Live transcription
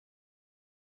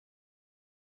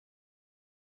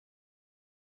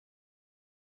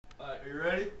are you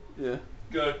ready? Yeah.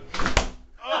 Go.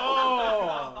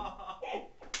 Oh!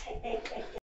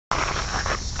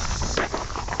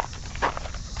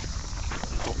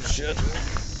 Oh shit.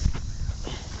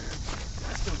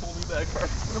 That's gonna pull me back.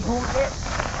 It's gonna pull me back.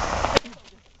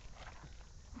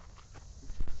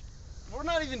 We're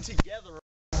not even together.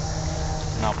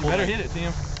 Now pull better hit it,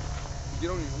 Tim. Get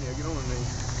on, yeah, get on the knee.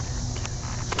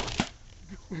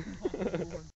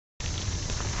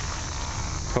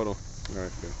 Hold on.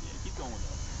 Alright, good. Yeah, keep going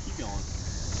though. Keep going.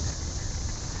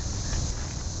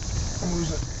 I'm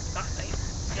losing it. Ah, dang.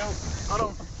 Go. Hold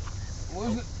on. I'm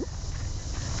losing it.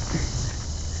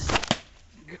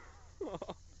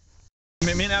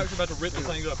 Me and Alex are about to rip the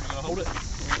thing up. You gonna hold it?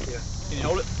 Yeah. Can you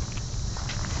hold it?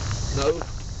 No.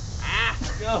 Ah!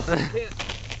 Go. I can't.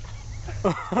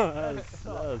 that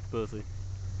was pussy.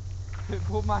 It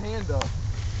pulled my hand up.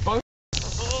 Both.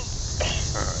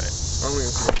 Alright. I'm gonna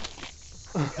see.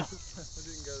 I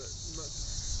didn't go that much.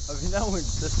 I mean,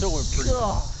 that still went pretty good.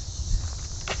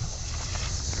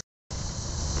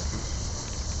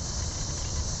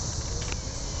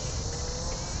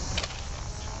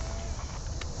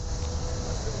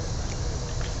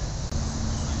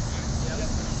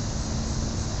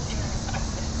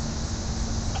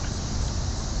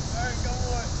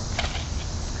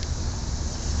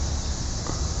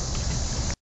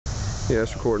 Yeah,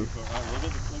 it's recording. Look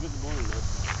at the balloon there.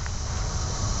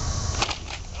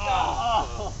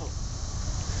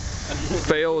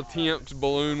 Fail attempt,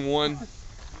 balloon 1.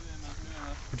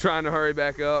 We're trying to hurry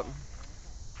back up.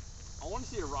 I want to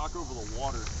see a rock over the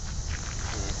water.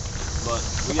 But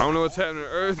I don't know what's happening.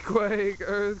 Earthquake,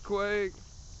 earthquake.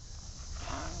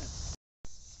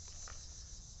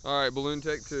 Alright, balloon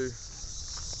take 2.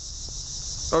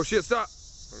 Oh shit, stop!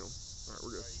 Hang on. Alright,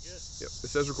 we're good. Are you good? Yep, it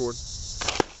says record.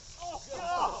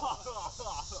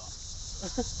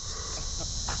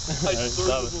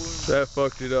 That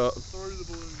fucked it up.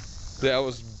 That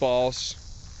was boss.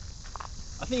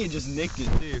 I think it just nicked it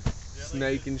too.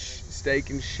 Snake and steak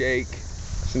and shake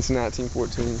since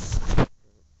 1914.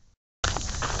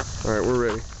 All right, we're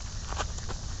ready.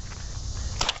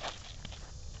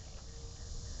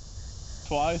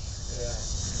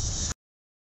 Twice?